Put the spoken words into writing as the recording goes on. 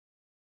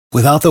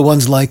Without the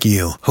ones like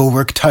you, who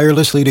work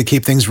tirelessly to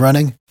keep things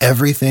running,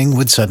 everything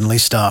would suddenly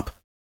stop.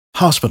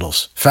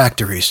 Hospitals,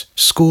 factories,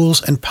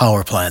 schools, and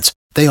power plants,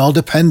 they all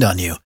depend on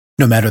you.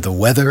 No matter the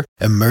weather,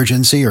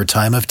 emergency, or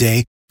time of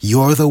day,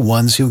 you're the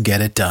ones who get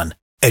it done.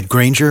 At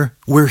Grainger,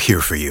 we're here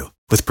for you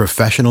with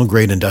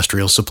professional-grade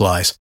industrial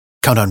supplies.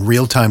 Count on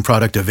real-time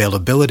product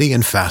availability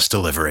and fast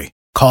delivery.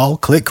 Call,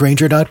 click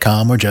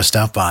Grainger.com, or just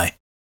stop by.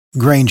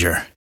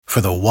 Grainger, for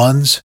the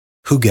ones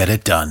who get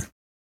it done.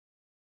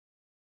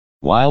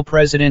 While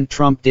President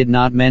Trump did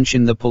not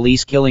mention the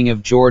police killing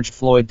of George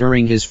Floyd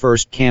during his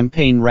first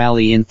campaign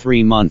rally in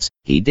 3 months,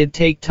 he did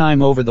take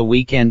time over the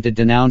weekend to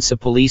denounce a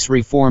police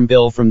reform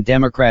bill from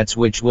Democrats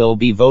which will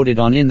be voted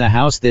on in the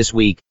House this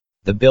week.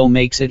 The bill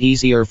makes it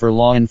easier for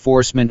law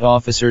enforcement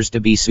officers to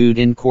be sued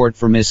in court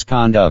for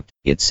misconduct.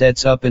 It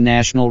sets up a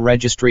national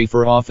registry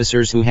for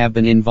officers who have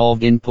been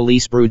involved in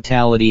police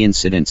brutality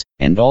incidents,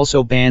 and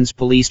also bans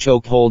police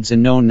chokeholds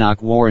and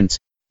no-knock warrants.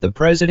 The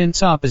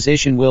president's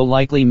opposition will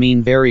likely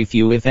mean very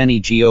few if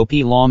any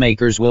GOP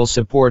lawmakers will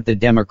support the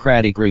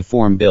Democratic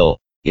reform bill.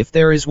 If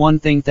there is one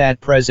thing that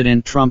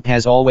President Trump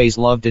has always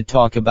loved to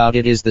talk about,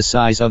 it is the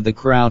size of the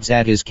crowds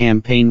at his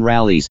campaign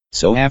rallies.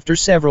 So after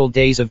several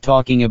days of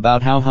talking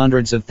about how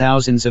hundreds of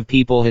thousands of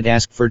people had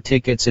asked for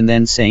tickets and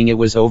then saying it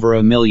was over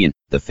 1 million,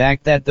 the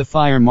fact that the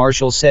fire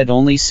marshal said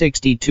only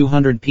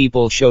 6,200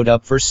 people showed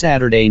up for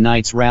Saturday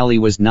night's rally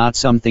was not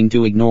something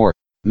to ignore.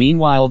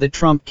 Meanwhile, the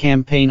Trump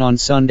campaign on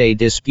Sunday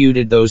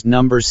disputed those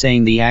numbers,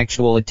 saying the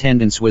actual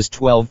attendance was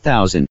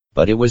 12,000,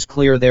 but it was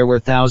clear there were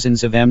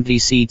thousands of empty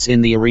seats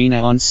in the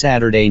arena on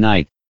Saturday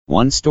night.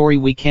 One story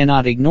we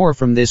cannot ignore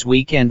from this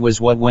weekend was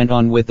what went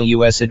on with the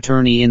U.S.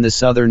 Attorney in the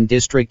Southern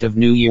District of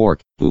New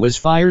York, who was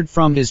fired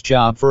from his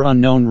job for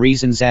unknown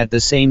reasons at the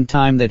same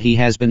time that he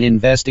has been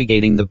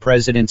investigating the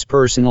president's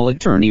personal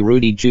attorney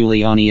Rudy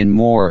Giuliani and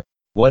more.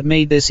 What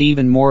made this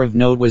even more of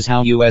note was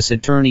how U.S.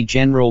 Attorney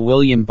General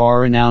William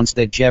Barr announced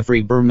that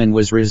Geoffrey Berman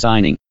was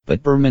resigning,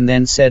 but Berman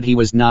then said he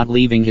was not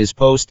leaving his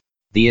post.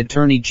 The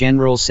Attorney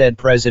General said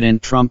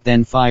President Trump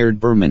then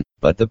fired Berman,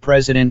 but the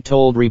president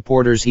told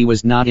reporters he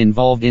was not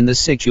involved in the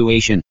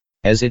situation,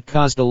 as it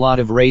caused a lot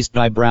of raised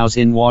eyebrows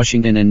in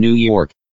Washington and New York.